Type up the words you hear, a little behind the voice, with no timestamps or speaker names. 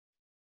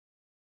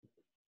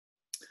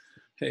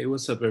Hey,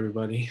 what's up,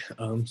 everybody?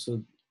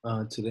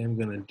 Today I'm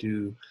gonna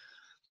do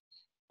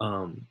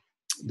um,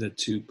 the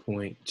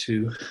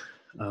 2.2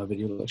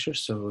 video lecture.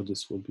 So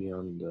this will be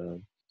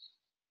on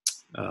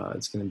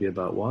it's gonna be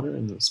about water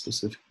and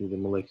specifically the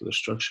molecular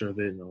structure of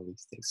it and all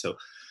these things. So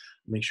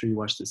make sure you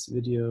watch this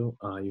video.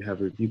 You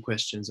have review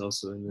questions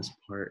also in this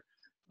part.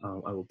 I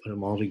will put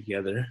them all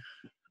together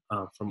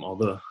from all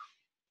the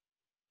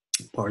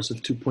parts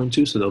of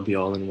 2.2, so they'll be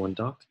all in one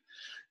doc.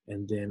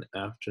 And then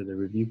after the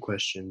review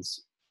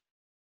questions,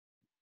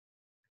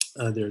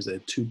 there's a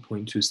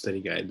 2.2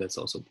 study guide that's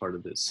also part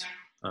of this.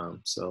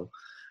 So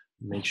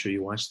make sure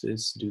you watch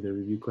this, do the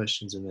review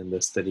questions, and then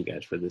the study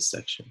guide for this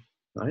section.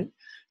 All right,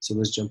 so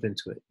let's jump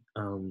into it.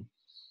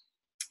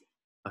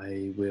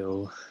 I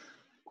will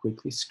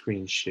quickly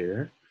screen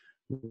share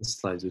the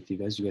slides with you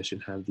guys. You guys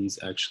should have these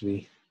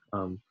actually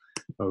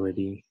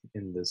already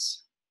in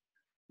this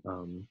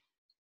in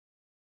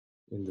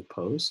the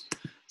post.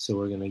 So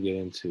we're gonna get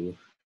into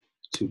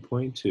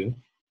 2.2.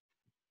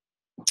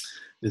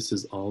 This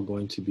is all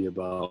going to be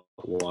about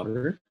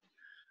water.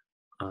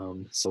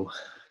 So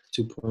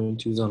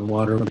 2.2 is on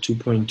water.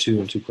 2.2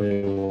 and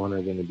 2.1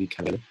 are going to be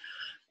kind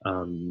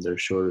of they're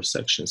shorter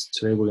sections.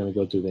 Today we're going to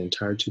go through the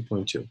entire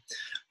 2.2.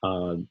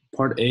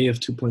 Part A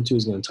of 2.2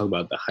 is going to talk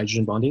about the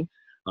hydrogen bonding.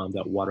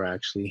 That water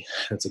actually,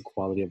 that's a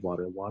quality of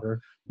water. Water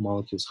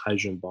molecules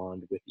hydrogen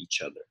bond with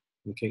each other.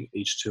 Okay,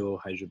 H2O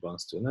hydrogen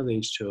bonds to another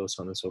H2O,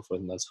 so on and so forth,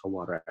 and that's how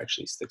water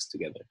actually sticks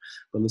together.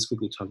 But let's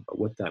quickly talk about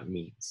what that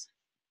means.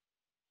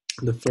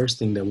 The first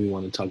thing that we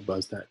want to talk about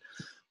is that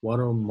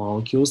water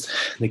molecules,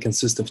 they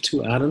consist of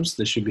two atoms.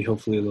 This should be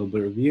hopefully a little bit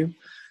of review.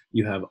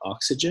 You have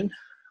oxygen,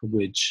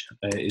 which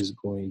is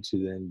going to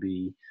then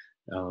be,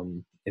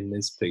 in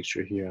this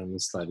picture here on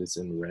this slide, it's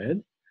in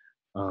red.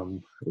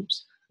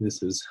 Oops,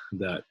 this is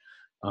that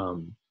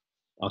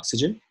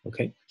oxygen,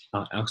 okay?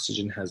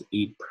 Oxygen has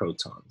 8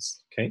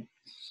 protons, okay?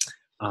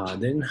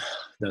 Then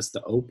that's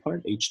the O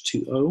part,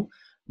 H2O.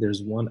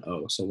 There's one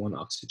O, so one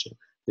oxygen.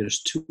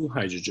 There's 2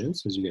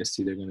 hydrogens. As you guys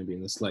see, they're going to be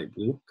in this light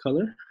blue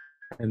color.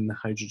 And the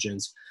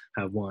hydrogens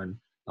have 1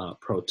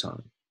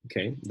 proton,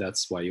 okay?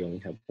 That's why you only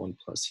have 1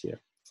 plus here.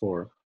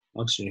 For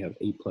oxygen, you have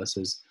 8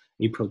 pluses,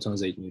 8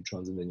 protons, 8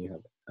 neutrons, and then you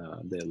have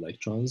the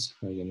electrons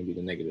are going to be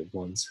the negative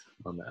ones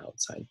on the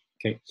outside,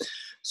 okay?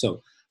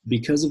 So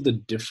because of the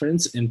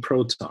difference in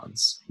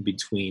protons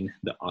between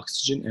the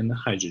oxygen and the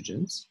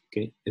hydrogens,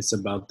 okay, it's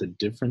about the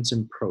difference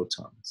in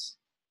protons,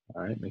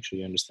 all right? Make sure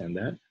you understand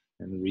that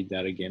and read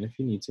that again if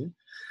you need to.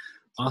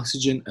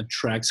 Oxygen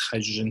attracts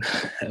hydrogen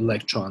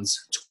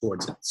electrons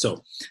towards it.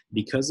 So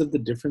because of the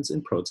difference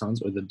in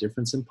protons or the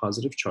difference in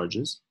positive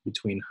charges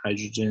between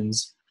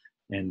hydrogens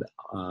and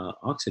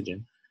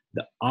oxygen,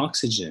 the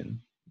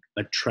oxygen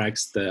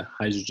attracts the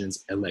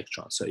hydrogen's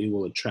electrons. So it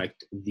will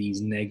attract these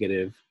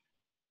negative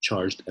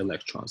charged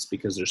electrons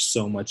because there's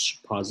so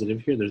much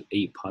positive here. There's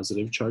 8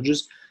 positive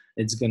charges.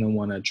 It's going to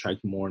want to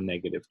attract more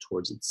negative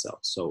towards itself.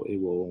 So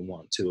it will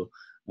want to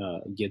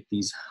get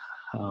these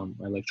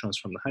electrons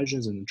from the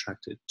hydrogens and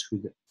attract it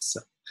to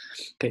itself.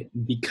 Okay,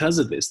 because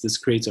of this, this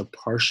creates a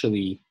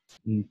partially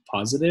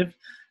positive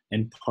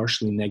and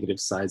partially negative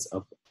sides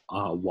of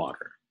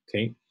water.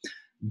 Okay,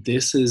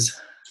 this is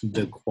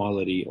the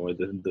quality, or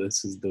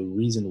this is the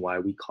reason why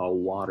we call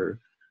water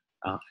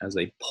as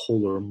a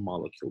polar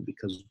molecule,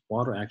 because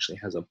water actually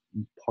has a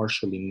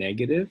partially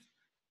negative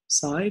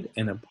side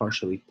and a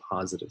partially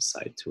positive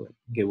side to it.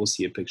 Okay, we'll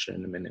see a picture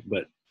in a minute,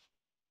 but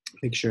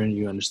make sure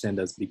you understand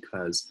that's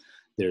because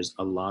there's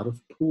a lot of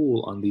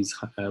pull on these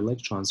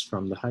electrons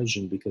from the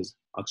hydrogen because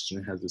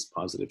oxygen has this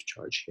positive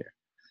charge here.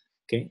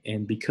 Okay,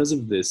 and because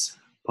of this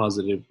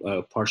positive,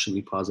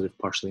 partially positive,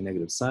 partially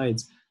negative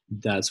sides,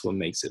 that's what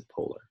makes it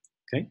polar.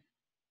 Okay,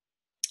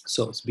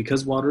 so it's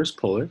because water is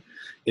polar,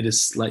 it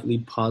is slightly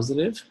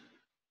positive,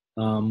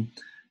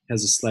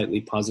 has a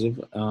slightly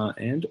positive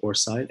end or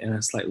side, and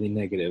a slightly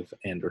negative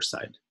end or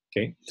side.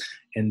 Okay,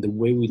 and the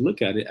way we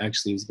look at it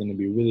actually is going to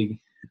be really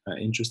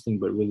interesting,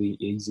 but really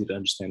easy to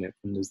understand it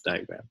from this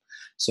diagram.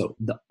 So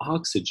the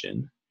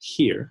oxygen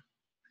here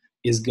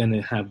is going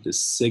to have the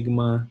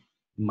sigma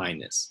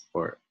minus,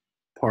 or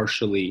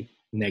partially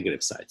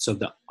negative side. So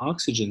the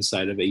oxygen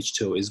side of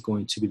H2O is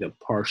going to be the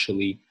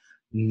partially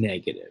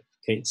negative.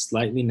 Okay,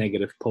 slightly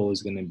negative pole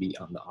is going to be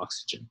on the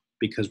oxygen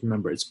because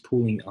remember, it's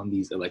pulling on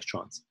these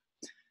electrons.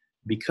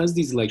 Because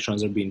these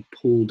electrons are being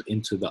pulled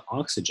into the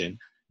oxygen,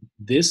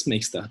 this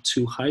makes the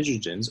 2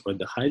 hydrogens, or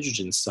the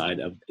hydrogen side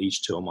of the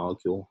H2O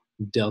molecule,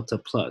 delta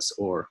plus,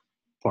 or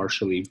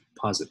partially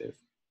positive.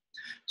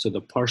 So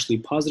the partially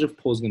positive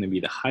pole is going to be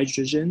the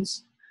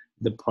hydrogens.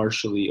 The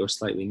partially or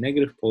slightly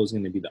negative pole is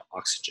going to be the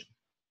oxygen.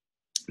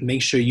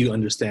 Make sure you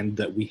understand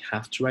that we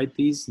have to write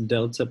these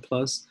delta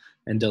plus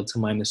and delta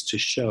minus to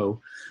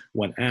show,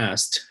 when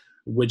asked,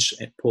 which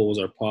poles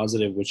are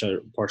positive, which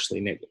are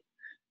partially negative.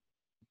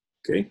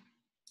 Okay,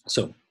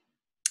 so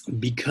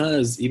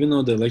because even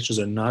though the electrons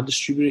are not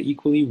distributed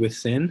equally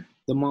within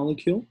the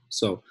molecule,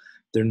 so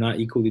they're not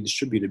equally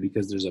distributed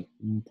because there's a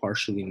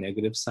partially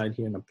negative side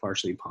here and a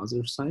partially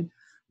positive side,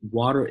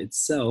 water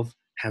itself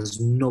has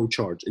no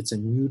charge. It's a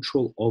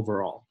neutral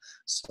overall.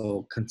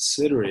 So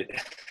consider it.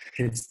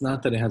 It's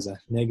not that it has a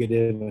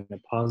negative and a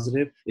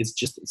positive. It's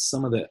just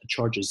some of the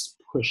charges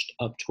pushed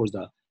up towards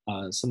the,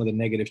 some of the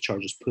negative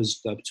charges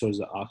pushed up towards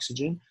the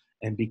oxygen.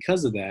 And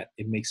because of that,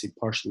 it makes it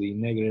partially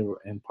negative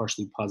and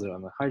partially positive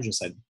on the hydrogen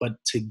side. But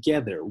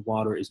together,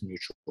 water is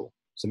neutral.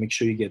 So make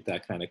sure you get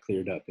that kind of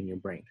cleared up in your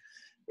brain.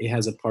 It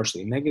has a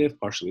partially negative,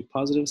 partially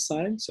positive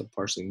side. So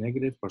partially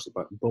negative, partially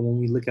positive. But when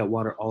we look at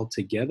water all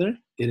together,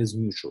 it is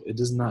neutral. It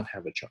does not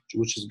have a charge,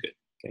 which is good.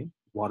 Okay,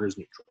 water is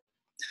neutral.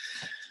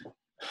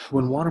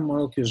 When water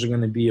molecules are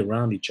going to be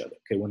around each other,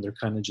 okay, when they're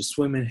kind of just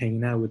swimming,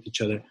 hanging out with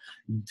each other,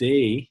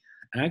 they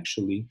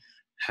actually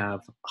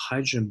have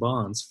hydrogen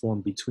bonds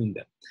formed between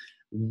them.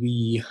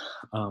 We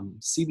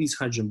see these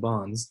hydrogen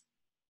bonds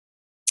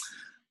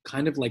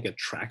kind of like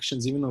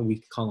attractions. Even though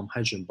we call them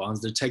hydrogen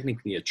bonds, they're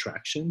technically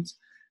attractions,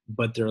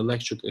 but they're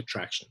electric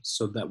attractions.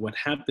 So that what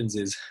happens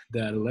is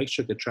that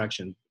electric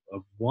attraction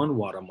of one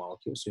water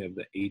molecule, so you have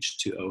the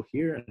H2O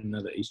here and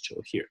another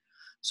H2O here.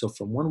 So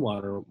from one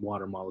water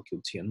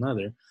molecule to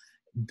another,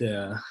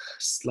 the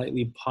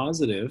slightly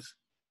positive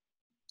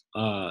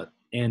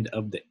end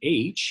of the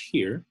H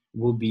here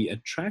will be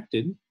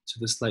attracted to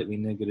the slightly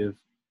negative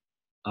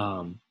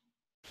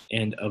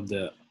end of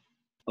the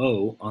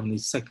O on the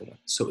second one.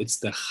 So it's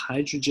the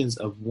hydrogens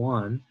of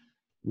one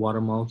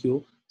water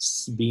molecule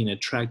being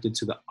attracted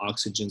to the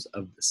oxygens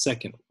of the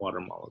second water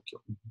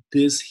molecule.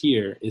 This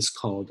here is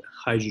called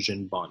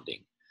hydrogen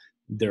bonding.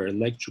 They're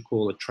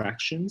electrical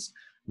attractions.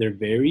 They're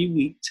very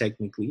weak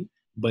technically,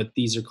 but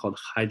these are called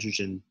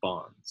hydrogen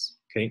bonds,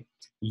 okay?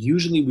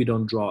 Usually we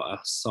don't draw a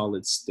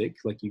solid stick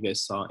like you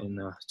guys saw in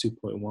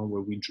 2.1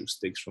 where we drew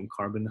sticks from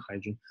carbon to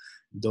hydrogen.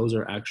 Those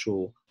are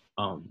actual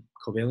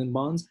covalent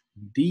bonds.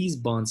 These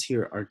bonds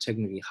here are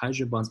technically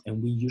hydrogen bonds,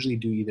 and we usually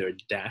do either a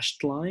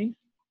dashed line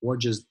or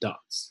just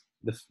dots.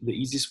 The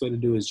easiest way to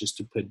do is just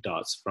to put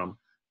dots from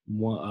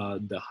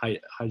one, the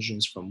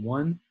hydrogens from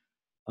one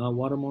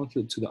water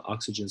molecule to the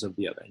oxygens of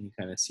the other. And you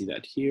kind of see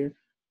that here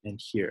and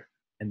here.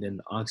 And then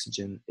the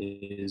oxygen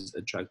is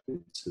attracted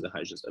to the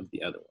hydrogens of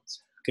the other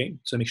ones. Okay,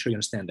 so make sure you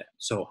understand that.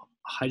 So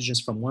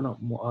hydrogens from one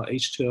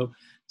H2O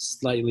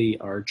slightly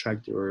are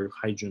attracted or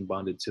hydrogen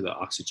bonded to the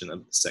oxygen of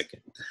the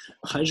second.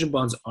 Hydrogen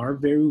bonds are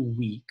very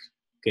weak.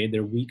 Okay,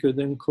 they're weaker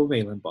than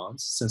covalent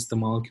bonds since the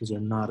molecules are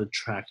not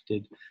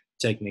attracted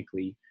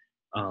technically.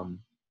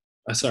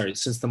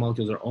 Since the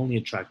molecules are only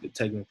attracted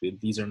technically,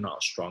 these are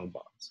not strong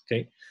bonds.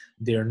 Okay,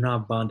 they are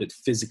not bonded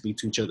physically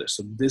to each other.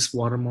 So this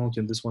water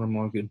molecule and this water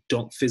molecule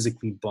don't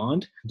physically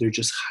bond. They're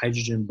just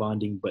hydrogen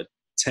bonding, but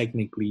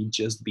technically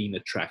just being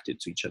attracted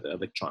to each other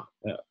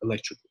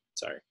electrically.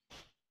 Sorry.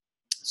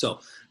 So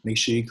make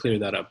sure you clear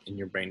that up in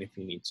your brain if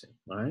you need to.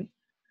 All right.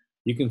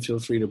 You can feel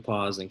free to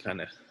pause and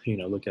kind of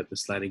look at the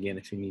slide again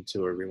if you need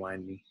to, or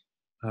rewind me,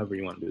 however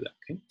you want to do that.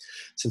 Okay.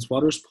 Since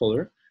water is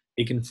polar,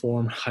 it can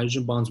form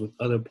hydrogen bonds with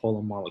other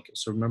polar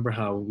molecules. So remember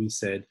how we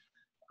said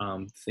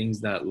things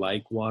that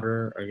like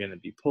water are going to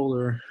be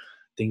polar,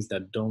 things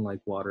that don't like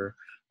water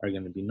are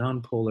going to be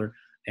non-polar,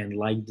 and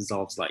like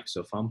dissolves like.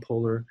 So if I'm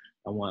polar,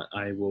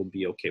 I will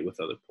be okay with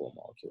other polar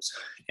molecules.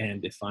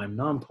 And if I'm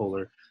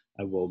non-polar,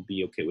 I will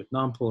be okay with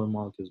non-polar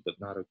molecules, but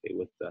not okay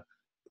with the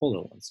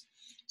polar ones.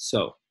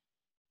 So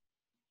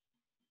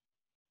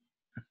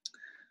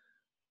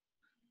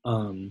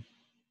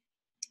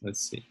let's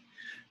see.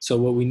 So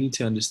what we need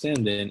to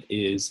understand then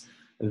is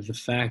the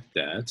fact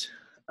that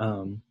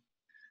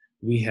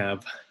we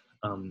have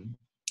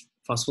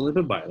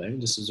phospholipid bilayer.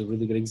 This is a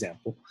really good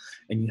example.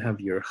 And you have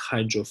your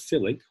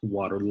hydrophilic,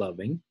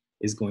 water-loving,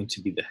 is going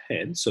to be the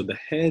head. So the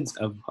heads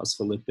of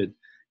phospholipids,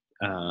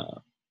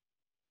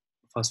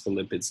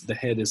 the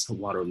head is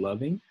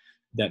water-loving.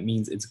 That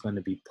means it's going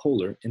to be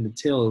polar. And the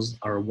tails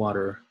are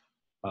water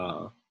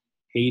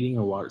hating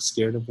or water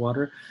scared of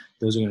water.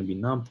 Those are going to be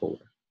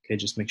non-polar. Okay,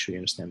 just make sure you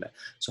understand that.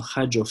 So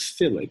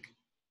hydrophilic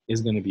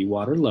is going to be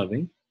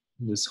water-loving.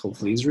 This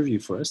hopefully is review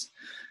for us.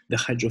 The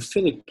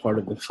hydrophilic part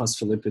of the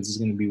phospholipids is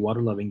going to be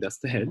water-loving. That's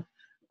the head.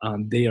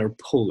 They are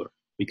polar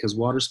because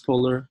water's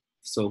polar.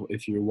 So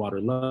if you're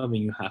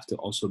water-loving, you have to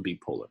also be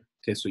polar.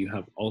 Okay, so you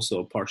have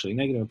also partially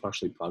negative and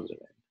partially positive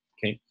end.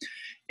 Okay,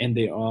 and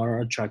they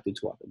are attracted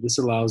to water. This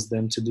allows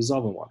them to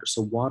dissolve in water.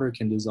 So water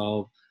can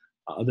dissolve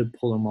other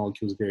polar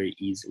molecules very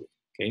easily.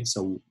 Okay,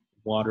 so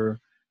water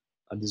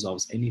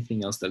dissolves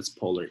anything else that's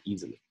polar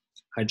easily.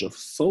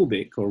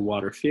 Hydrophobic or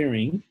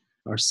water-fearing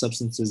are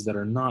substances that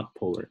are not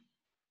polar.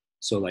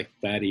 So like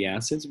fatty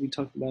acids we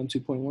talked about in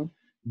 2.1,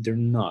 they're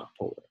not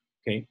polar,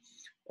 okay?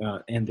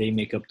 And they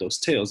make up those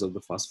tails of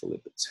the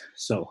phospholipids.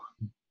 So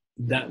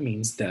that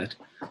means that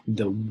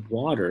the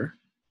water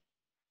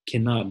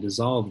cannot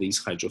dissolve these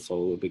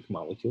hydrophobic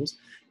molecules,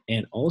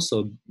 and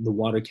also the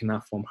water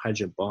cannot form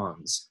hydrogen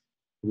bonds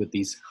with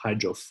these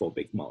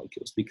hydrophobic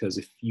molecules, because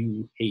if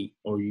you hate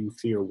or you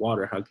fear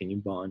water, how can you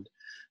bond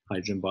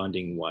hydrogen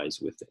bonding wise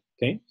with it?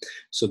 Okay,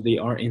 so they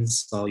are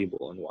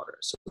insoluble in water.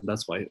 So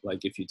that's why,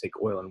 like, if you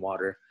take oil and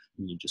water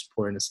and you just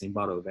pour in the same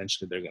bottle,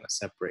 eventually they're going to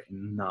separate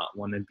and not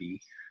want to be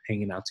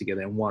hanging out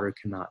together, and water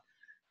cannot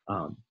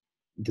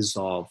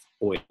dissolve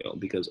oil,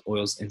 because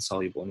oil is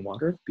insoluble in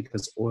water,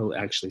 because oil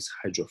actually is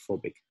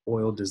hydrophobic.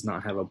 Oil does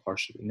not have a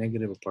partially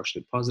negative or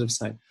partially positive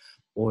side.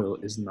 Oil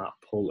is not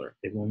polar.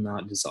 It will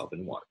not dissolve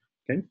in water,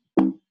 okay?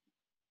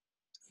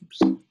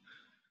 Oops.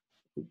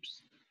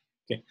 Oops.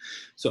 Okay,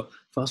 so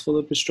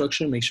phospholipid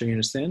structure, make sure you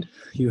understand.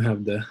 You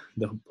have the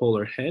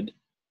polar head,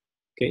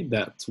 okay,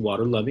 that's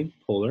water-loving.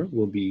 Polar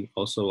will be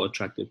also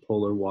attracted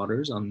polar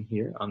waters on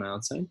here on the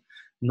outside.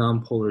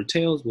 Non-polar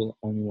tails will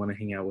only want to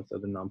hang out with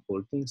other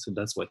non-polar things, so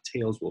that's why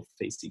tails will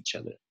face each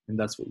other. And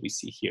that's what we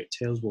see here.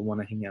 Tails will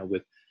want to hang out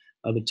with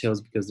other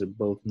tails because they're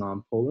both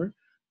non-polar,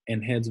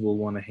 and heads will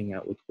want to hang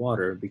out with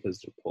water because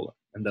they're polar.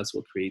 And that's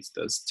what creates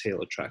those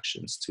tail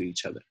attractions to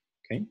each other,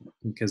 okay?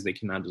 Because they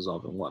cannot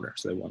dissolve in water,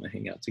 so they want to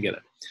hang out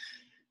together.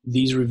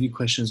 These review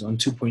questions on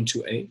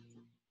 2.2a,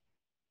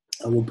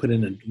 I will put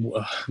in a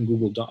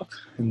Google Doc,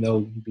 and they'll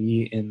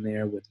be in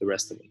there with the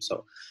rest of them.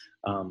 So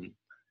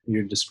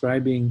you're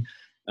describing,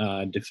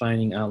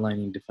 defining,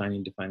 outlining,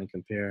 defining,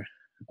 compare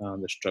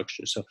the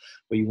structure. So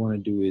what you want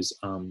to do is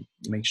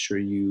make sure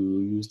you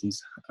use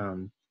these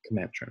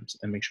command terms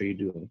and make sure you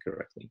do them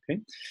correctly,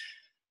 okay?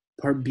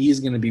 Part B is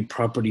going to be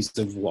properties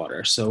of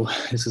water. So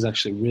this is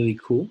actually really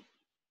cool.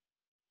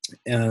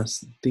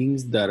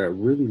 Things that are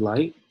really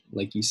light,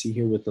 like you see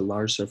here with the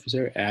large surface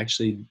area,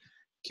 actually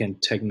can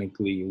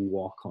technically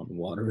walk on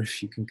water,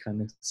 if you can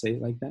kind of say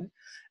it like that.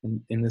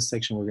 And in this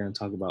section, we're going to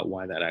talk about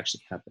why that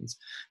actually happens.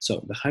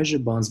 So the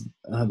hydrogen bonds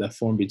that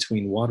form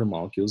between water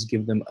molecules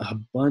give them a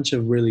bunch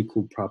of really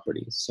cool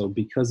properties. So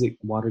because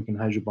water can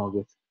hydrogen bond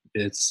with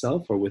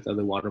itself or with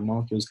other water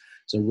molecules,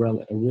 so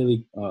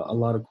a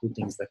lot of cool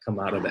things that come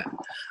out of that.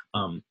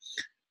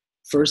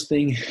 First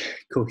thing,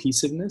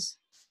 cohesiveness.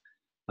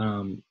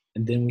 And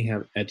then we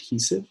have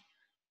adhesive,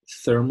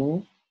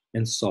 thermal,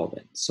 and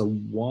solvent. So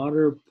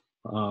water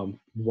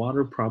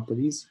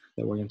properties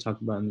that we're going to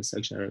talk about in this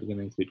section are going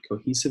to include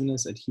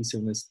cohesiveness,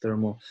 adhesiveness,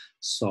 thermal,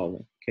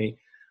 solvent. Okay,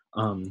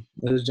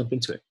 let's jump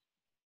into it.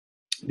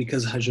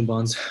 Because hydrogen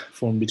bonds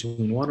form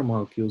between water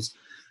molecules,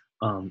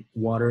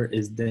 water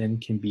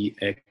can be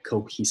a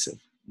cohesive.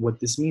 What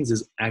this means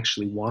is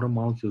actually water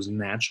molecules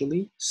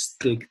naturally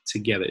stick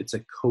together. It's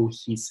a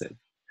cohesive.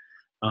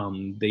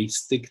 They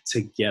stick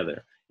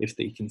together. If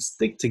they can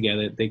stick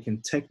together, they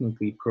can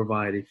technically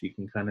provide, if you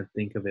can kind of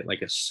think of it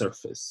like a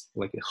surface,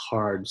 like a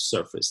hard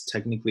surface.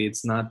 Technically,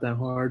 it's not that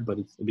hard, but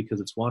it's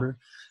because it's water.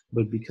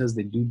 But because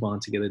they do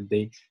bond together,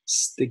 they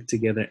stick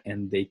together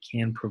and they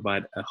can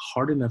provide a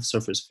hard enough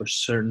surface for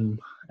certain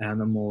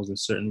animals and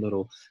certain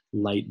little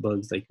light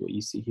bugs, like what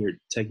you see here,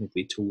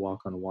 technically to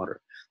walk on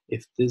water.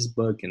 If this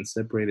bug can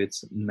separate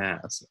its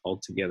mass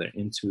altogether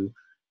into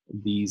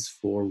these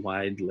 4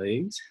 wide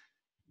legs,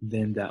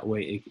 then that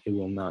way it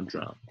will not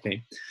drown,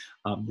 okay?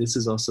 This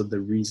is also the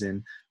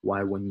reason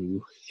why when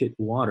you hit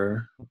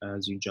water,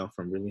 as you jump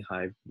from really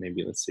high,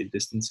 maybe let's say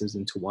distances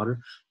into water,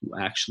 you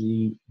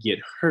actually get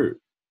hurt.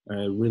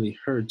 It really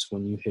hurts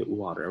when you hit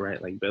water, right?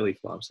 Like belly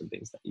flops and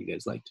things that you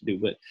guys like to do.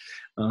 But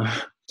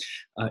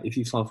if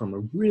you fall from a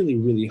really,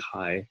 really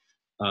high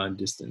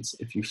distance,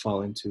 if you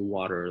fall into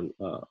water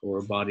or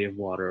a body of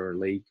water or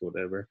lake or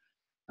whatever,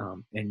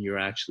 and you're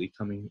actually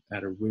coming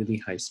at a really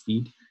high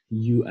speed,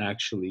 you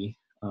actually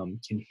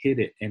can hit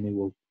it and it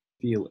will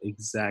feel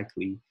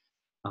exactly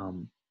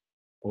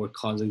or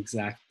cause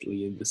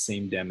exactly the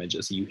same damage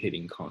as you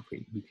hitting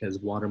concrete, because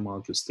water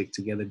molecules stick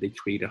together, they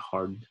create a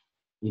hard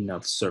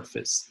enough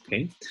surface,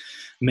 okay?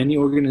 Many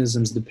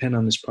organisms depend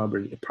on this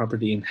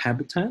property in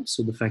habitat,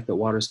 so the fact that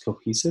water is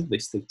cohesive, they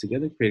stick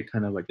together, create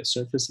kind of like a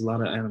surface. A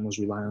lot of animals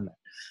rely on that.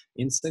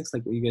 Insects,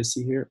 like what you guys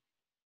see here,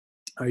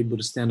 are able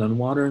to stand on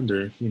water, and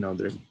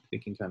they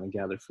can kind of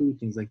gather food,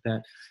 things like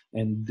that.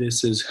 And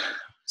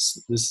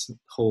this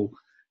whole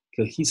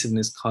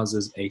cohesiveness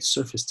causes a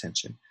surface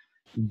tension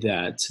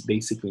that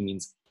basically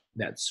means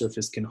that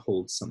surface can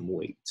hold some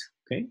weight,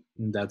 okay?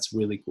 And that's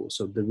really cool.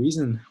 So the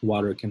reason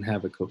water can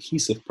have a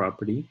cohesive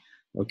property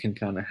or can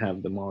kind of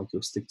have the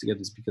molecules stick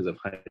together is because of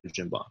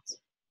hydrogen bonds.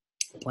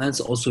 Plants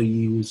also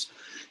use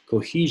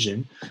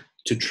cohesion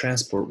to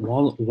transport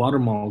water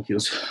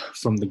molecules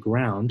from the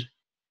ground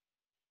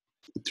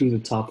through the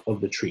top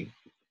of the tree.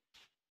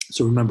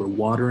 So remember,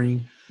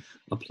 watering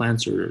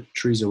plants or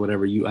trees or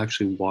whatever, you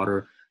actually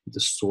water the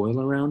soil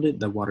around it.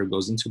 That water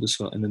goes into the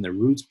soil, and then the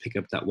roots pick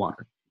up that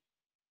water.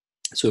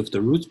 So if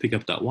the roots pick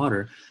up that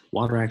water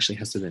actually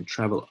has to then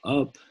travel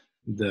up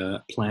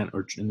the plant,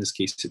 or in this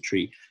case, the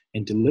tree,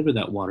 and deliver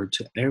that water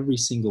to every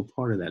single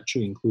part of that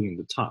tree, including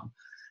the top.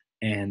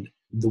 And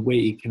the way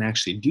it can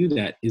actually do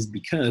that is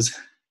because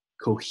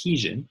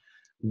cohesion,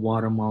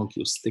 water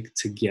molecules stick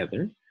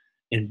together.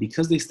 And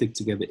because they stick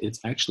together, it's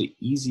actually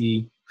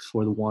easy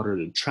for the water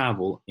to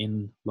travel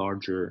in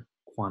larger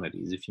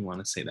quantities, if you want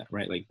to say that,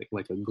 right?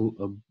 Like a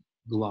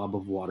glob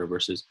of water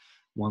versus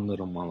one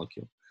little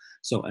molecule.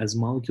 So as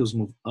molecules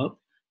move up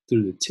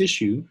through the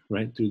tissue,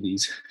 right, through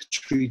these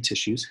tree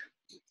tissues,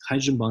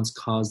 hydrogen bonds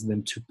cause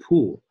them to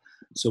pool.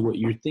 So what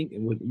you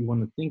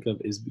want to think of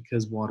is,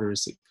 because water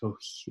is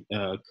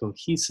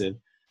cohesive,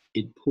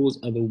 it pulls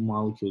other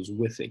molecules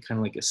with it, kind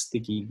of like a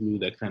sticky glue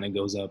that kind of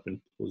goes up and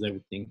pulls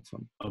everything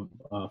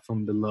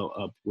from below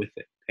up with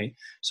it. Okay,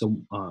 so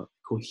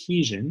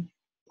cohesion,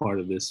 part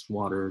of this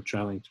water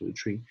traveling through the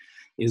tree,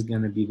 is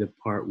going to be the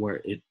part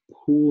where it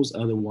pulls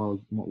other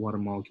water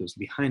molecules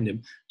behind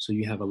them, so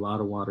you have a lot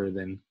of water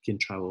then can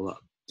travel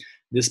up.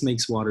 This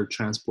makes water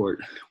transport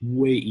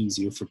way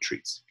easier for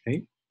trees.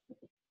 Okay,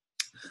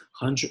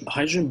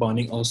 hydrogen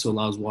bonding also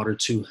allows water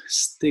to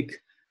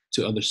stick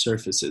to other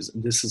surfaces.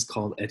 This is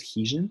called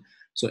adhesion.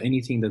 So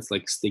anything that's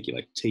like sticky,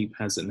 like tape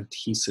has an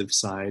adhesive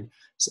side.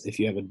 So if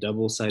you have a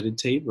double-sided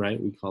tape,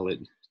 right, we call it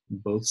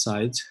both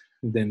sides,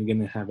 then we're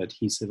gonna have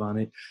adhesive on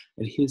it.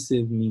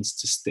 Adhesive means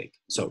to stick.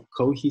 So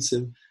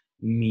cohesive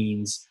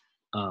means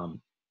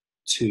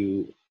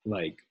to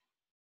like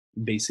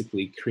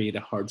basically create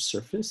a hard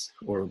surface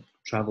or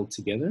travel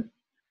together,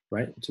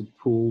 right, to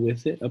pull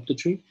with it up the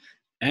tree.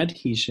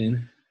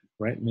 Adhesion,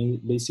 right,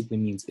 basically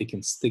means it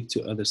can stick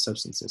to other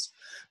substances.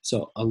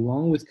 So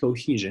along with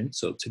cohesion,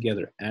 so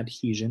together,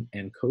 adhesion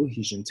and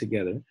cohesion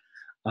together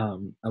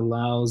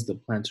allows the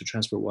plant to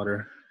transport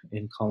water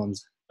in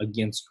columns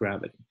against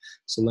gravity.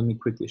 So let me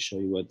quickly show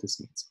you what this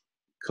means.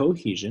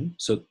 Cohesion,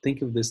 so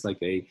think of this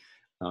like a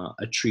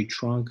tree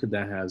trunk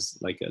that has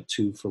like a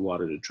tube for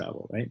water to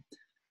travel, right?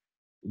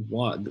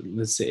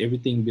 Let's say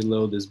everything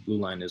below this blue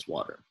line is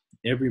water.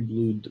 Every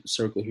blue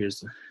circle here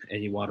is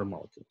a water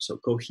molecule. So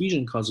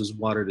cohesion causes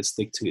water to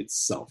stick to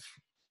itself.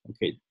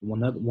 Okay,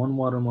 one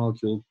water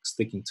molecule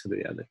sticking to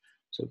the other.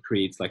 So it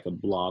creates like a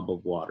blob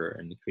of water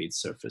and it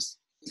creates surface.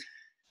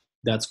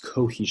 That's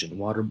cohesion,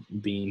 water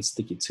being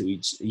sticky to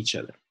each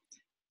other.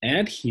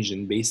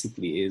 Adhesion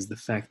basically is the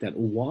fact that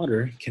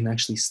water can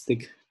actually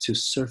stick to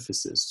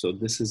surfaces. So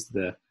this is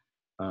the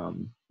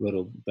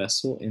little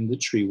vessel in the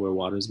tree where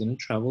water is going to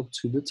travel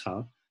to the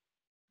top.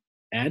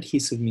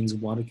 Adhesive means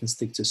water can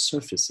stick to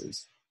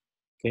surfaces.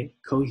 Okay,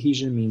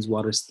 cohesion means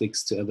water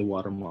sticks to other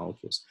water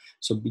molecules.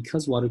 So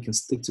because water can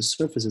stick to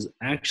surfaces,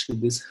 actually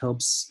this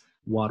helps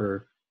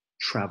water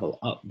travel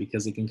up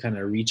because it can kind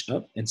of reach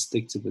up and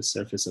stick to the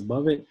surface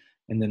above it.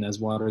 And then as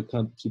water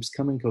keeps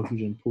coming,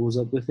 cohesion pulls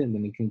up with it, and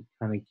then it can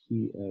kind of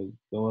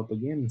go up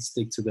again and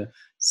stick to the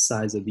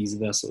sides of these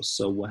vessels.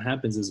 So what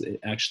happens is it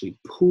actually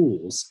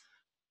pulls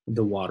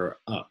the water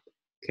up.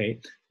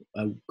 Okay,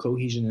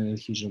 cohesion and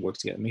adhesion work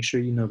together. Make sure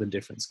you know the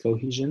difference.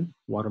 Cohesion,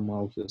 water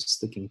molecules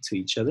sticking to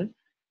each other.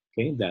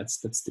 Okay,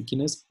 that's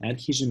stickiness.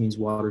 Adhesion means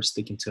water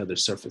sticking to other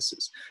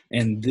surfaces.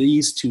 And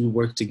these two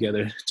work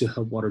together to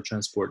help water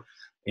transport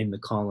in the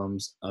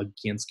columns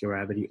against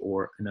gravity,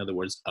 or in other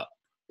words, up.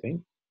 Okay.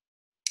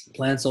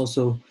 Plants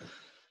also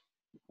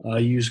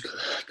use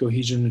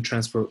cohesion to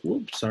transport,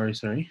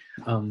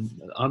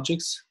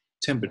 objects'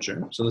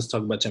 temperature. So let's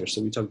talk about temperature.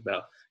 So we talked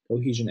about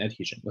cohesion,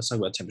 adhesion. Let's talk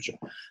about temperature.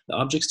 The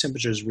object's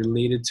temperature is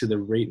related to the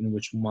rate in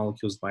which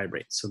molecules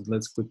vibrate. So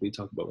let's quickly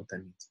talk about what that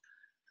means.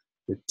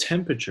 The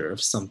temperature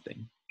of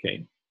something,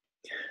 okay?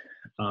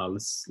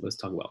 Let's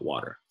talk about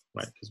water,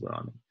 right? Because we're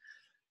on it.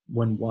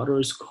 When water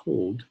is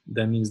cold,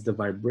 that means the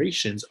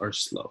vibrations are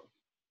slow,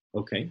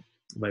 okay?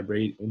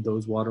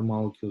 Those water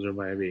molecules are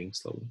vibrating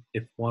slowly.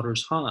 If water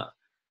is hot,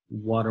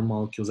 water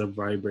molecules are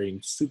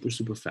vibrating super,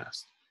 super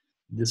fast.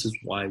 This is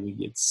why we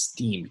get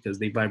steam, because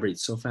they vibrate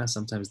so fast,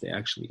 sometimes they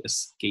actually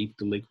escape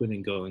the liquid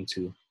and go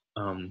into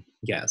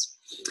gas.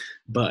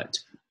 But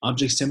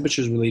object's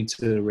temperature is related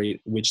to the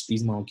rate at which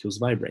these molecules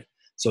vibrate.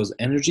 So as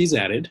energy is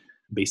added,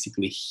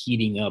 basically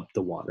heating up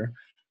the water,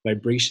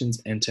 vibrations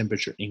and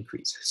temperature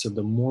increase. So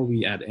the more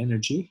we add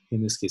energy,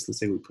 in this case, let's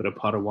say we put a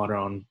pot of water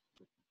on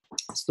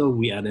stove,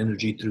 we add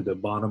energy through the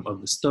bottom of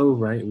the stove,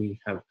 right? We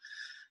have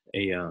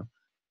a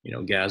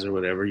gas or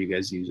whatever you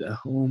guys use at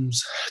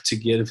homes to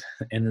give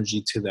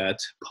energy to that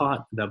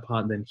pot. That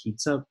pot then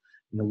heats up,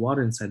 and the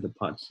water inside the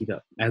pot heat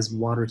up. As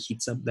water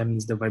heats up, that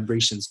means the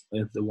vibrations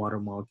of the water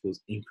molecules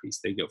increase.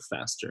 They go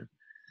faster,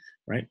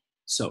 right?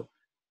 So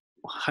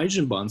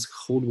hydrogen bonds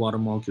hold water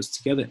molecules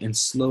together in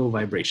slow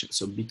vibration.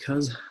 So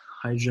because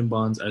hydrogen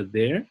bonds are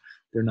there,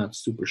 they're not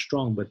super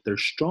strong, but they're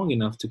strong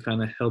enough to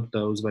kind of help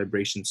those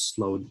vibrations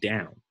slow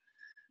down.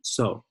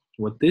 So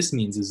what this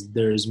means is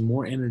there is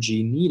more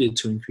energy needed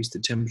to increase the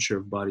temperature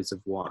of bodies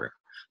of water.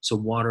 So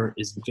water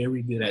is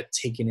very good at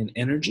taking in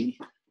energy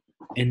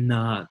and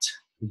not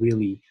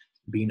really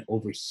being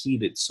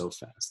overheated so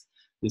fast.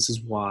 This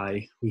is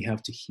why we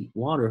have to heat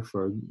water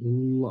for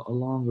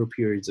longer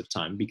periods of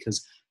time,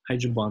 because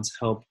hydrogen bonds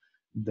help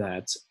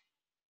that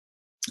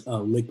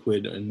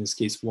liquid, in this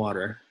case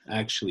water,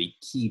 actually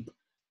keep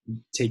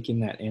taking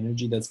that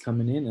energy that's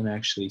coming in and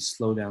actually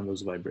slow down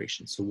those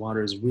vibrations. So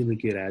water is really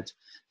good at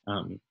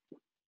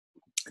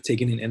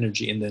taking in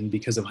energy, and then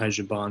because of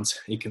hydrogen bonds,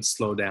 it can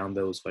slow down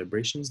those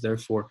vibrations.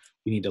 Therefore,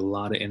 you need a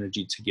lot of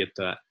energy to get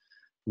that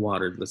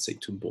water, let's say,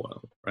 to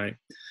boil, right?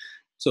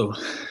 So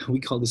we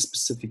call this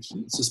specific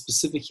heat. So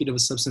specific heat of a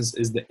substance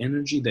is the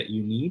energy that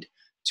you need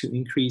to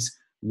increase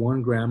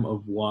 1 gram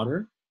of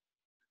water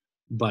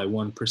by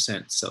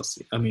 1%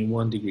 Celsius,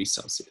 1 degree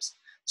Celsius.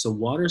 So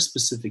water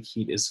specific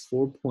heat is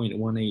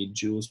 4.18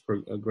 joules per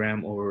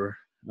gram, or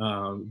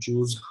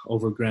joules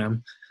over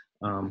gram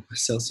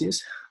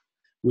Celsius,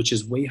 which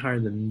is way higher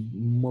than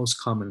most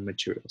common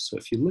materials. So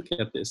if you look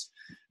at this,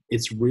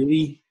 it's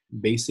really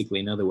basically,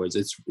 in other words,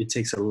 it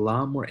takes a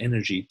lot more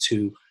energy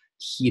to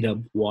heat up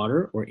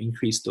water or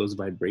increase those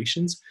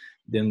vibrations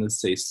than,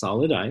 let's say,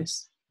 solid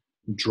ice,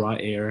 dry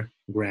air,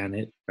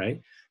 granite,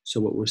 right?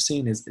 So what we're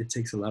saying is it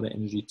takes a lot of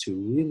energy to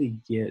really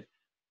get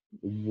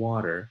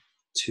water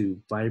to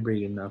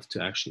vibrate enough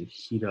to actually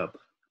heat up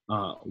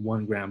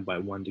 1 gram by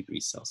 1 degree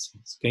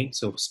Celsius. Okay,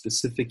 so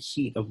specific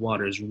heat of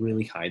water is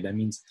really high. That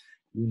means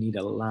you need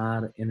a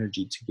lot of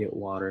energy to get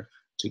water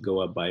to go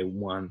up by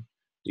 1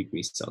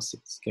 degree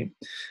Celsius. Okay,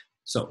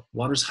 so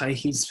water's high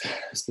heat,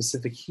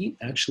 specific heat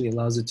actually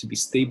allows it to be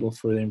stable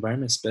for the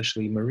environment,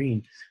 especially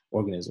marine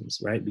organisms,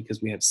 right?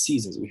 Because we have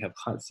seasons. We have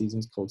hot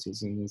seasons, cold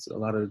seasons, a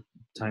lot of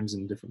times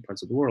in different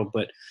parts of the world,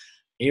 but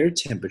air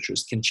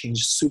temperatures can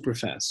change super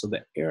fast. So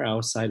the air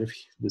outside of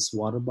this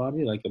water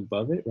body, like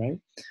above it, right,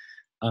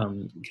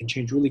 can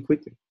change really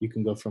quickly. You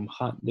can go from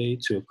hot day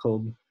to a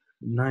cold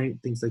night,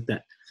 things like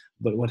that.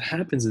 But what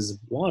happens is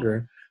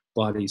water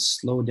bodies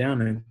slow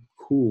down and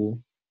cool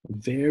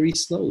very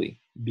slowly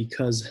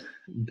because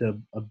the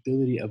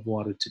ability of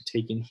water to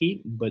take in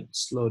heat but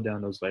slow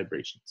down those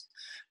vibrations.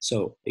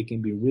 So it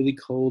can be really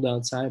cold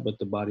outside, but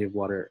the body of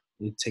water,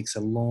 it takes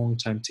a long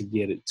time to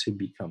get it to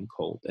become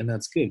cold. And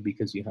that's good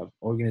because you have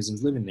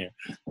organisms living there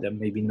that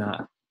maybe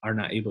are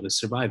not able to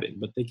survive it,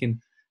 but they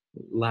can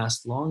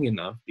last long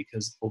enough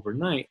because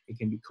overnight it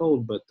can be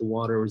cold, but the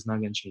water is not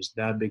going to change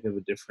that big of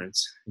a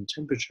difference in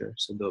temperature,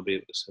 so they'll be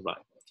able to survive.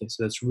 Okay,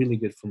 so that's really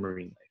good for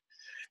marine life.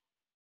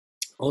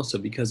 Also,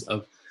 because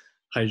of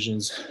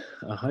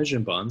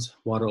hydrogen bonds,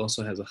 water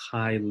also has a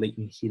high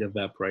latent heat of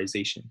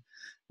vaporization,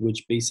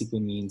 which basically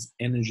means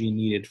energy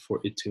needed for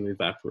it to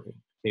evaporate.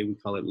 Okay, we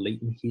call it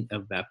latent heat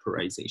of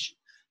vaporization.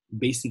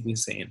 Basically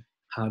saying,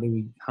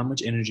 how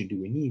much energy do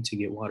we need to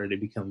get water to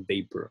become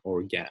vapor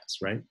or gas,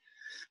 right?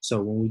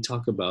 So when we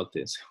talk about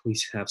this, we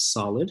have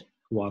solid.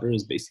 Water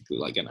is basically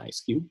like an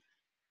ice cube.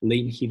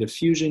 Latent heat of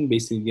fusion,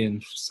 basically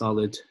again,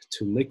 solid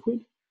to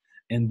liquid.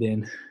 And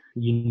then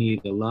you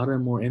need a lot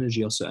of more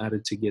energy also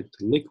added to get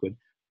the liquid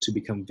to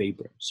become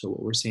vapor. So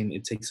what we're saying,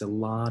 it takes a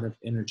lot of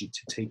energy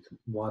to take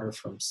water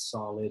from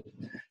solid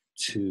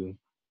to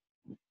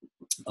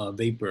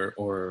vapor,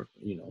 or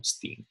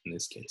steam in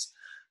this case.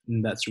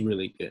 And that's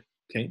really good.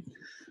 Okay.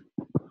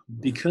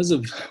 Because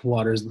of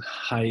water's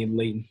high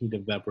latent heat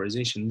of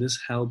vaporization, this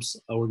helps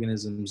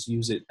organisms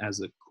use it as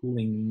a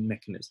cooling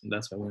mechanism.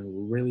 That's why when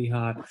we're really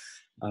hot,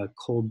 a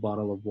cold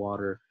bottle of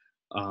water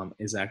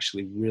is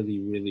actually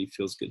really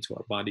feels good to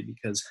our body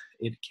because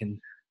it can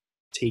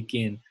take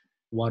in,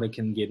 water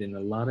can get in a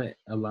lot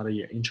of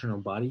your internal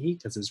body heat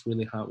because it's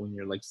really hot when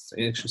you're like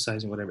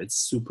exercising, whatever.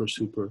 It's super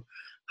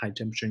high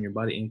temperature in your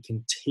body, and it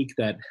can take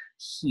that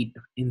heat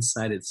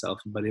inside itself,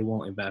 but it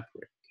won't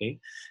evaporate. Okay,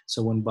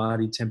 so when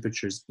body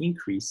temperatures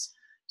increase,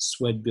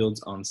 sweat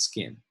builds on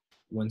skin.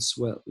 When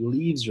sweat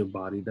leaves your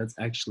body, that's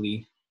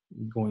actually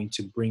going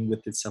to bring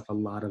with itself a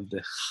lot of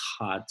the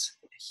hot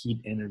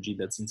heat energy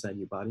that's inside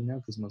your body now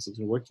because muscles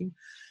are working.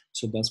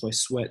 So that's why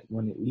sweat,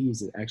 when it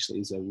leaves, it actually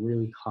is a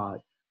really hot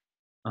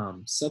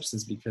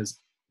substance because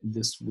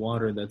this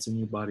water that's in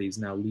your body is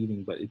now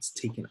leaving, but it's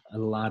taking a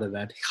lot of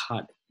that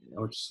hot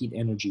or heat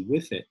energy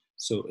with it.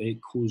 So it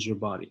cools your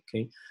body,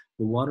 okay?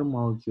 The water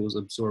molecules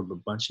absorb a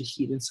bunch of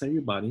heat inside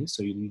your body.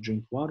 So you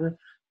drink water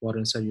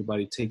inside your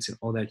body takes in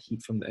all that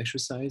heat from the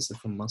exercise and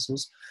from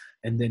muscles,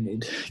 and then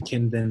it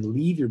can then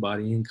leave your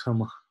body and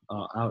come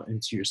out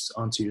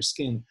onto your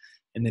skin,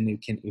 and then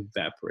it can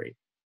evaporate.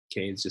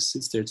 Okay, it just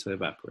sits there till it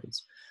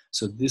evaporates.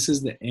 So this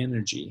is the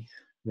energy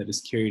that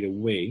is carried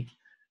away,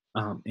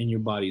 and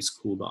your body is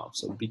cooled off.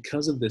 So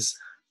because of this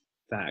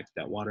fact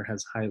that water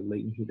has high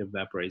latent heat of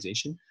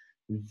vaporization,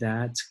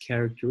 that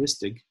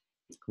characteristic,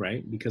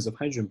 right, because of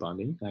hydrogen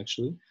bonding,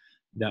 actually,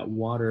 that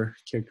water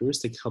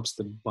characteristic helps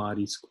the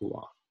bodies cool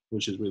off,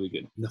 which is really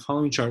good. The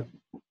following chart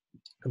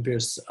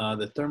compares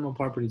the thermal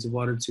properties of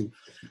water to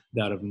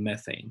that of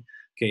methane,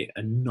 okay,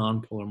 a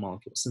non-polar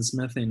molecule. Since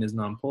methane is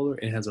non-polar,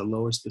 it has a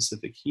lower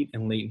specific heat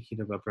and latent heat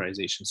of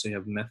vaporization. So you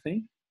have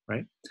methane,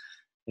 right,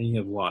 and you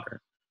have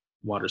water.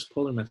 Water's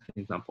polar, methane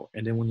is non-polar.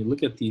 And then when you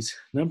look at these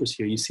numbers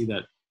here, you see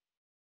that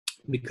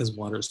because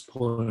water is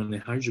polar and the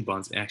hydrogen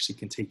bonds, it actually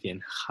can take in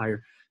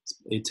higher,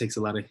 it takes a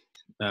lot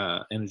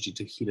of energy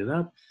to heat it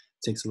up.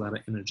 It takes a lot of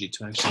energy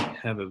to actually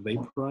have it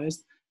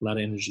vaporized, a lot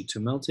of energy to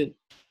melt it,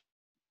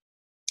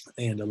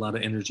 and a lot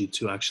of energy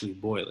to actually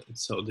boil it.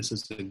 So this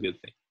is a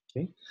good thing,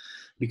 okay?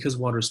 Because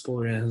water is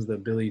polar, it has the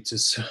ability to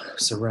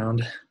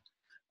surround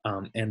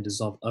and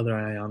dissolve other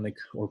ionic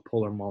or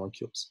polar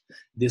molecules.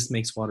 This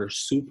makes water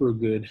super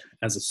good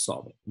as a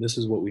solvent. This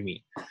is what we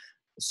mean.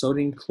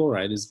 Sodium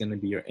chloride is going to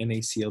be your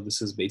NaCl.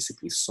 This is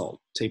basically salt,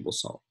 table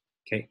salt,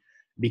 okay?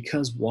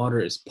 Because water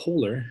is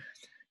polar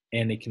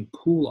and it can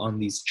pool on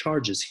these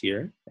charges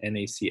here,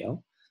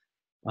 NaCl,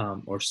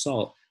 or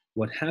salt,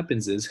 what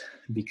happens is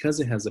because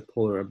it has a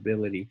polar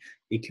ability,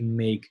 it can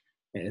make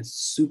a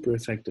super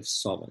effective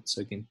solvent.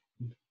 So it can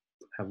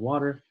have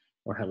water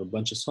or have a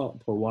bunch of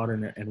salt, pour water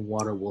in there, and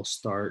water will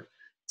start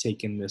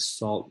taken the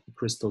salt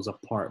crystals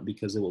apart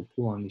because it will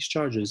pull on these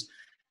charges.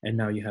 And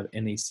now you have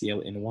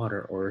NaCl in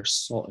water or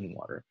salt in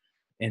water.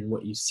 And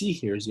what you see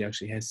here is you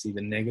actually see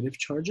the negative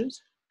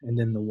charges, and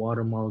then the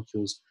water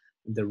molecules,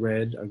 the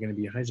red are going to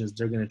be your hydrogens.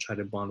 They're going to try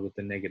to bond with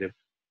the negative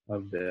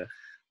of the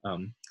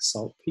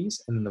salt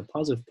piece, and then the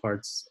positive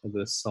parts of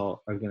the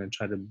salt are going to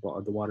try to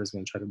bond, the water is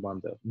going to try to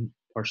bond the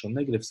partial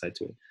negative side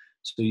to it.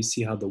 So you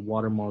see how the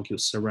water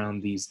molecules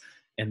surround these,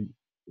 and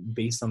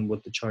based on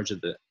what the charge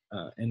of the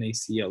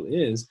NaCl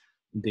is,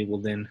 they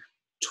will then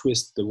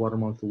twist, the water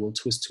molecule will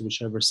twist to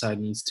whichever side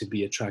needs to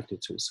be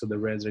attracted to. So the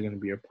reds are going to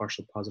be your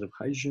partial positive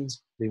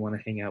hydrogens. They want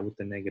to hang out with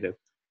the negative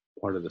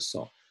part of the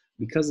salt.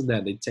 Because of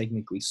that, they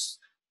technically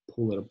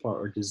pull it apart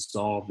or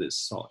dissolve this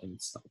salt in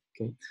itself,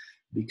 okay?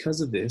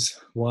 Because of this,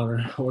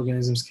 water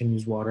organisms can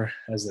use water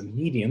as a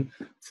medium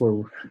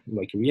for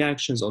like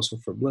reactions, also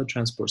for blood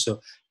transport.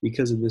 So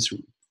because of this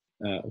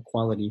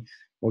quality,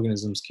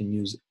 organisms can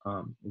use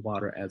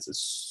water as a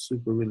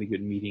super really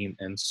good medium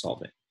and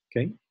solvent,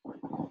 okay?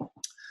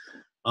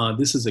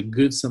 This is a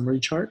good summary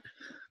chart.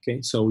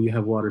 Okay, so you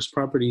have water's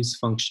properties,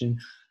 function,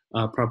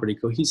 property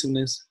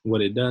cohesiveness,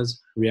 what it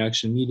does,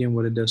 reaction medium,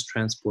 what it does,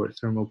 transport,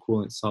 thermal,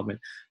 coolant, solvent.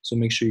 So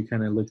make sure you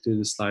kind of look through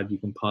the slide. You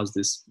can pause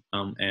this,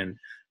 and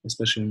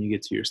especially when you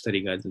get to your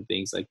study guides and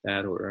things like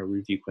that, or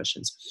review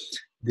questions.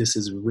 This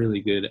is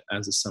really good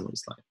as a summary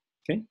slide.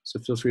 Okay, so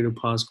feel free to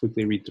pause,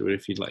 quickly read through it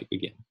if you'd like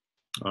again,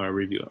 or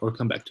review it, or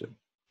come back to it.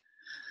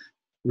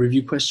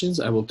 Review questions,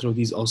 I will throw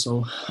these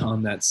also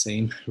on that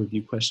same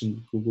review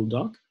question Google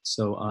Doc.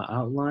 So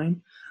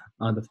outline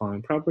the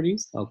following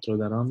properties, I'll throw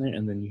that on there,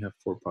 and then you have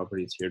 4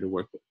 properties here to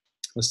work with.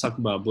 Let's talk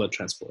about blood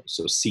transport.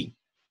 So C,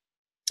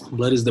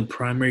 blood is the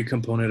primary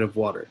component of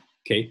water,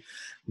 okay?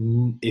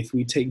 If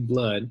we take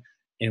blood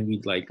and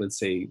we'd like, let's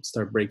say,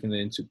 start breaking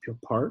it into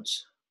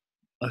parts,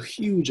 a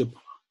huge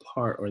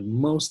part or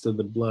most of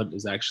the blood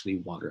is actually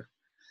water.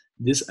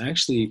 This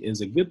actually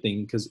is a good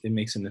thing because it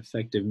makes an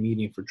effective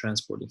medium for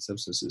transporting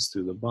substances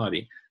through the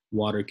body.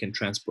 Water can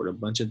transport a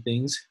bunch of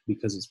things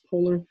because it's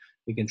polar.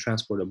 It can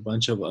transport a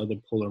bunch of other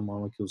polar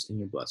molecules in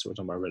your blood. So we're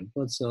talking about red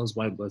blood cells,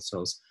 white blood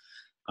cells,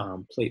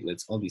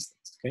 platelets, all these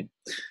things,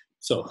 okay?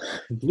 So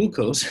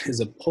glucose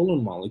is a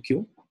polar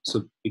molecule.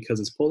 So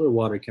because it's polar,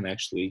 water can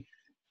actually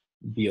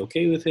be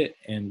okay with it,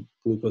 and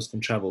glucose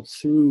can travel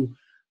through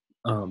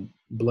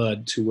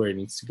blood to where it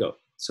needs to go.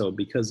 So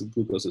because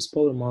glucose is a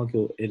polar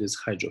molecule, it is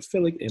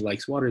hydrophilic, it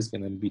likes water, it's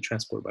going to be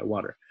transported by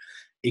water.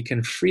 It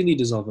can freely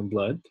dissolve in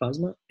blood,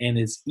 plasma, and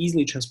is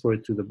easily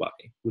transported through the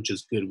body, which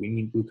is good. We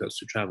need glucose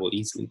to travel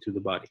easily through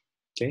the body,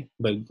 okay?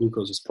 But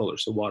glucose is polar,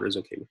 so water is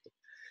okay with it.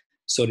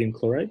 Sodium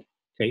chloride,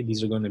 okay?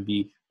 These are going to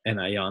be an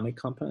ionic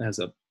compound. It has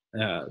a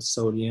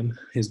sodium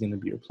is going to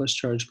be your plus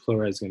charge,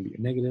 chloride is going to be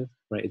your negative,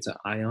 right? It's an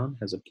ion,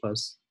 has a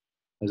plus,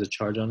 has a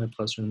charge on it,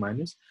 plus or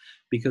minus.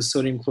 Because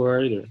sodium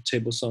chloride, or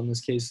table salt in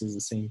this case, is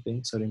the same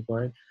thing, sodium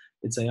chloride,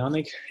 it's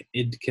ionic,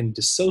 it can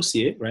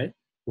dissociate, right?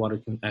 Water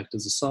can act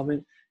as a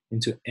solvent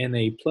into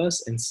Na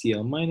plus and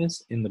Cl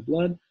minus in the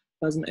blood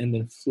plasma, and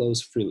then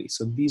flows freely.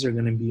 So these are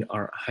going to be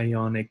our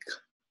ionic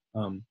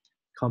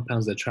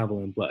compounds that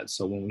travel in blood.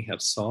 So when we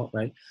have salt,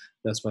 right,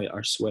 that's why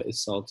our sweat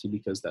is salty,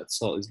 because that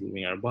salt is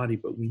leaving our body,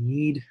 but we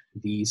need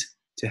these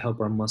to help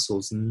our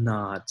muscles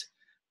not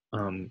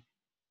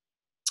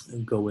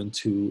go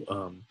into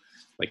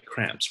like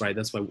cramps, right?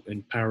 That's why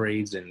in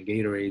Powerades and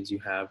Gatorades you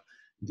have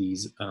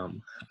these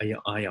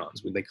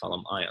ions, they call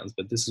them ions,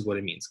 but this is what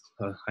it means,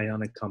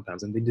 ionic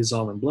compounds, and they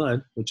dissolve in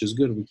blood, which is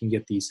good. We can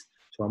get these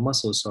to our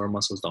muscles so our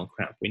muscles don't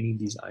cramp. We need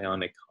these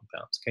ionic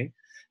compounds, okay?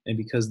 And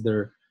because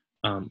they're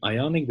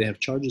ionic, they have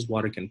charges,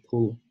 water can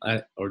pull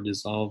or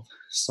dissolve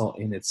salt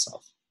in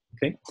itself,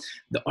 okay?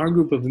 The R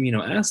group of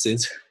amino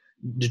acids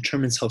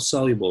determines how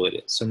soluble it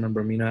is. So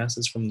remember amino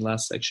acids from the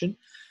last section?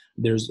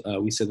 There's,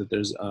 we said that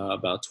there's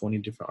about 20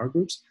 different R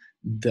groups.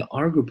 The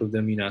R group of the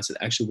amino acid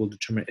actually will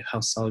determine how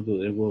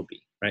soluble it will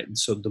be, right? And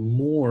so the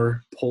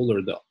more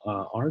polar the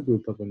R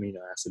group of amino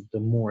acid,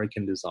 the more it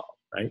can dissolve,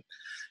 right?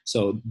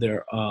 So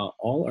they're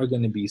all are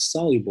going to be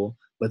soluble,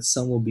 but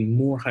some will be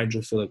more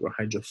hydrophilic or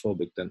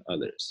hydrophobic than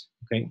others,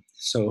 okay?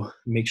 So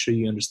make sure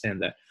you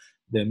understand that.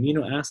 The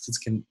amino acids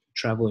can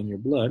travel in your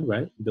blood,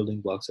 right? Building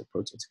blocks of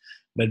proteins,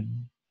 but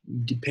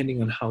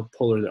depending on how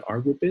polar the R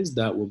group is,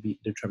 that will be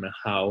determine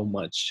how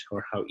much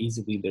or how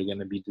easily they're going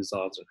to be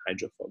dissolved and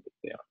hydrophobic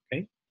they are,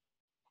 okay?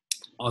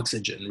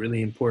 Oxygen,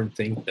 really important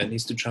thing that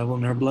needs to travel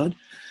in our blood.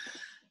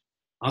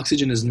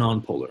 Oxygen is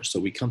non-polar, so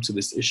we come to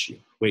this issue.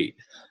 Wait,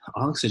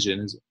 oxygen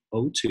is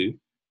O2,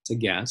 it's a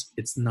gas,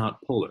 it's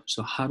not polar.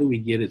 So how do we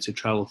get it to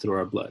travel through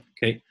our blood,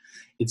 okay?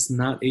 It's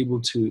not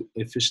able to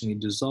efficiently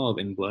dissolve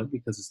in blood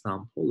because it's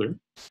non-polar,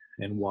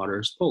 and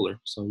water is polar,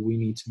 so we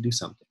need to do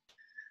something.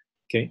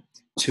 Okay,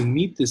 to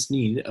meet this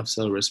need of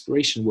cell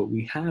respiration, what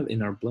we have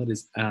in our blood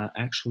is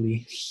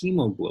actually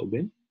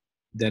hemoglobin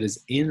that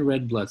is in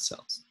red blood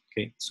cells.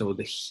 Okay, so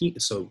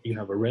so you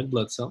have a red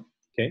blood cell.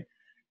 Okay,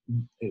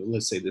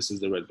 let's say this is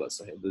the red blood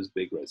cell. I have this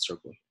big red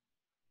circle here.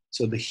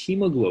 So the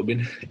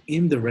hemoglobin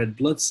in the red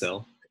blood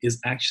cell is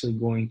actually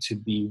going to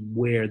be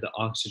where the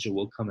oxygen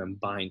will come and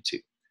bind to.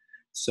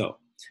 So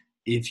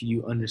if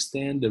you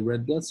understand, the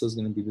red blood cell is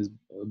going to be this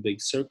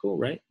big circle,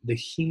 right? The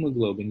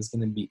hemoglobin is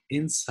going to be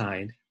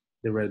inside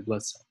the red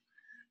blood cell.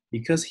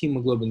 Because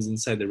hemoglobin is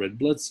inside the red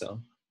blood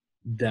cell,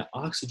 the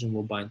oxygen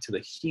will bind to the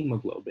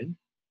hemoglobin,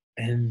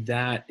 and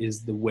that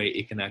is the way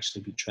it can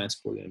actually be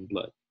transported in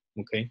blood,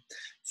 okay?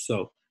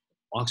 So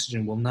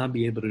oxygen will not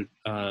be able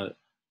to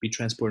be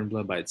transported in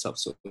blood by itself,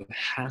 so it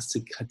has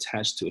to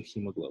attach to a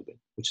hemoglobin,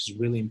 which is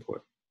really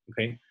important,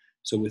 okay?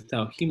 So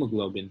without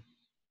hemoglobin,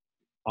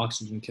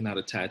 oxygen cannot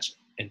attach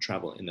and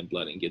travel in the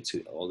blood and get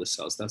to all the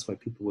cells. That's why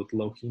people with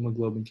low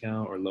hemoglobin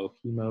count or low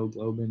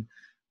hemoglobin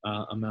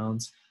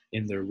amounts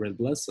in their red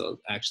blood cells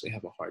actually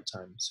have a hard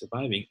time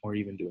surviving or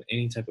even doing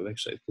any type of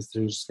exercise, because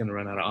they're just going to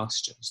run out of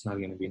oxygen. It's not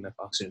going to be enough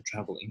oxygen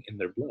traveling in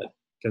their blood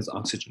because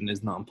oxygen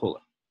is nonpolar.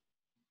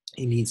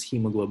 It needs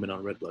hemoglobin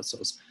on red blood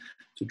cells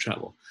to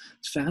travel.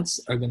 Fats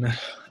are going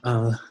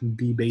to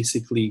be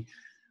basically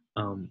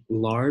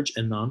large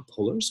and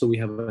nonpolar. So we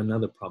have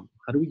another problem.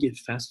 How do we get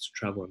fats to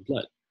travel in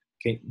blood?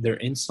 Okay, they're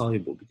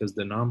insoluble because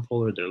they're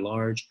nonpolar, they're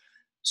large.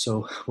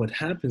 So what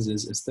happens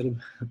is, instead of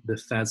the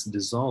fats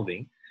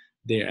dissolving,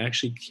 they're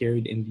actually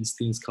carried in these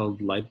things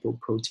called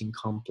lipoprotein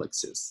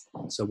complexes.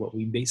 So what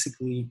we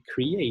basically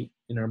create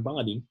in our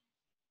body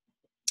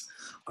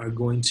are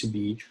going to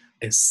be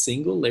a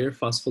single layer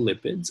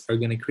phospholipids are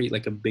going to create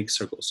like a big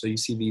circle. So you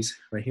see these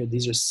right here,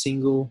 these are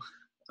single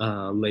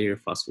layer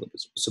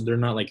phospholipids. So they're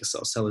not like a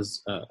cell. Cell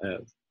is a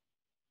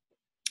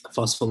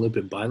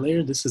phospholipid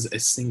bilayer. This is a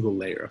single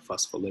layer of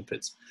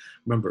phospholipids.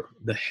 Remember,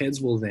 the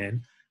heads will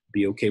then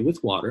be okay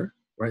with water,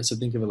 right? So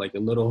think of it like a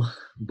little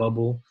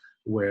bubble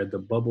where the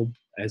bubble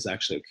is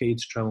actually okay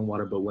to travel in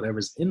water, but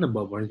whatever's in the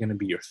bubble are going to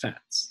be your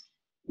fats,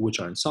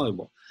 which are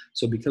insoluble.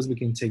 So because we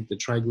can take the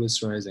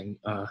triglycerides and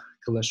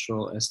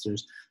cholesterol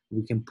esters,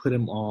 we can put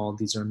them all,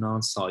 these are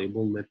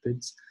non-soluble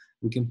lipids,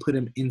 we can put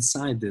them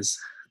inside this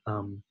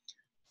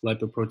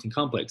lipoprotein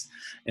complex.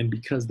 And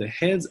because the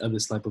heads of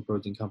this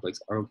lipoprotein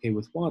complex are okay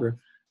with water,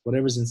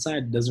 whatever's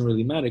inside doesn't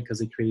really matter because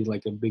they create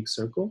like a big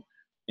circle.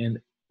 And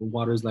the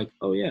water is like,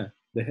 oh yeah,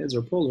 the heads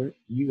are polar.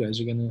 You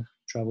guys are going to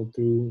travel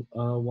through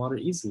water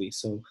easily.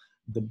 So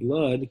the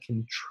blood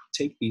can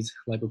take these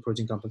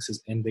lipoprotein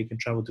complexes and they can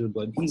travel through the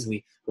blood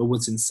easily. But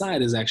what's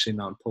inside is actually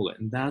non-polar.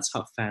 And that's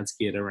how fats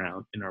get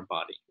around in our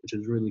body, which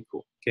is really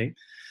cool. Okay.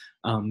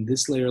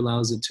 This layer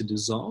allows it to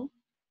dissolve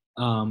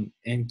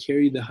and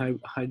carry the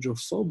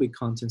hydrophobic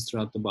contents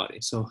throughout the body.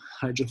 So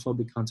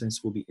hydrophobic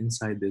contents will be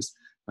inside this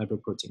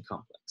lipoprotein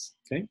complex,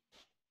 okay?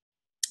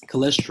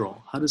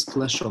 Cholesterol, how does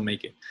cholesterol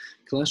make it?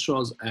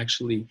 Cholesterols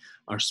actually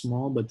are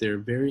small, but they're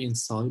very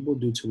insoluble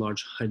due to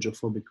large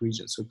hydrophobic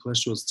regions. So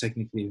cholesterol is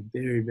technically a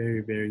very, very,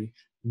 very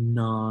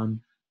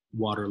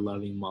non-water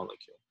loving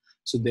molecule.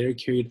 So they're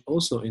carried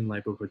also in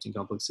lipoprotein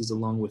complexes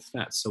along with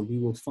fats. So we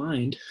will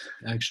find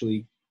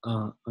actually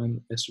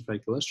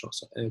unesterified cholesterol.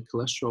 So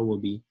cholesterol will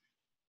be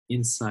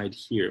inside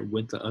here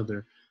with the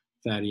other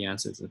fatty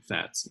acids and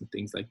fats and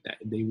things like that.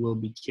 They will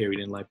be carried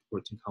in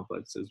lipoprotein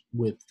complexes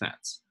with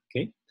fats,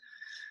 okay?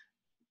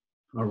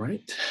 All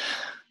right.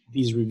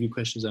 These review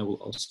questions I will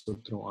also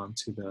throw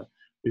onto the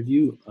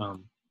review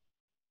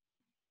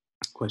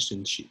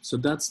question sheet. So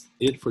that's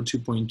it for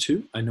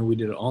 2.2. I know we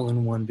did it all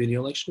in one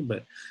video lecture,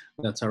 but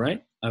that's all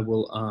right. I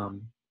will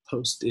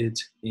post it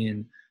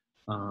in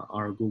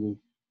our Google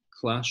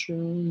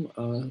Classroom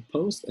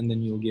post, and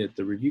then you'll get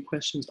the review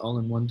questions all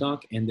in one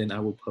doc, and then I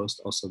will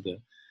post also the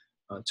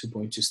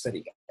 2.2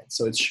 study guide.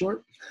 So it's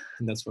short,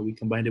 and that's why we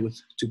combined it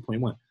with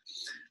 2.1.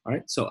 All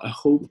right, so I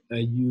hope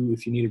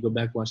if you need to go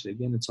back, watch it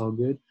again, it's all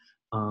good.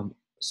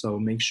 So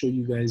make sure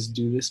you guys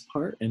do this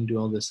part and do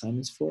all the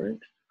assignments for it.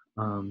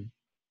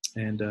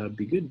 And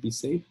be good, be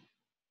safe,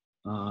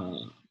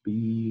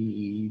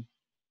 be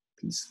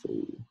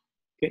peaceful.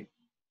 Okay,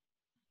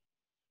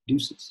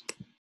 deuces.